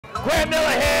Grant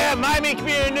Miller here, Miami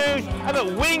Community News. I'm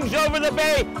at Wings Over the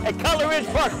Bay at Cutler Ridge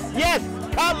Park. Yes,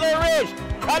 Cutler Ridge.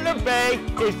 Cutler Bay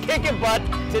is kicking butt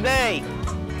today.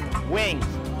 Wings.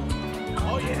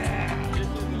 Oh yeah.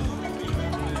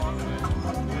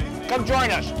 Come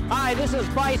join us. Hi, this is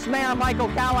Vice Mayor Michael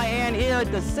Callahan here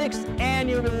at the 6th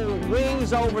Annual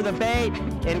Wings Over the Bay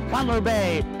in Cutler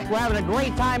Bay. We're having a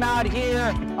great time out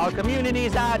here. Our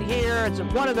community's out here. It's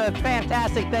one of the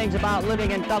fantastic things about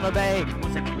living in Cutler Bay.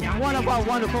 One of our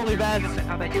wonderful events.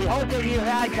 We hope that you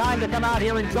had time to come out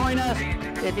here and join us.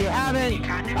 If you haven't,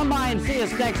 come by and see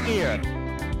us next year.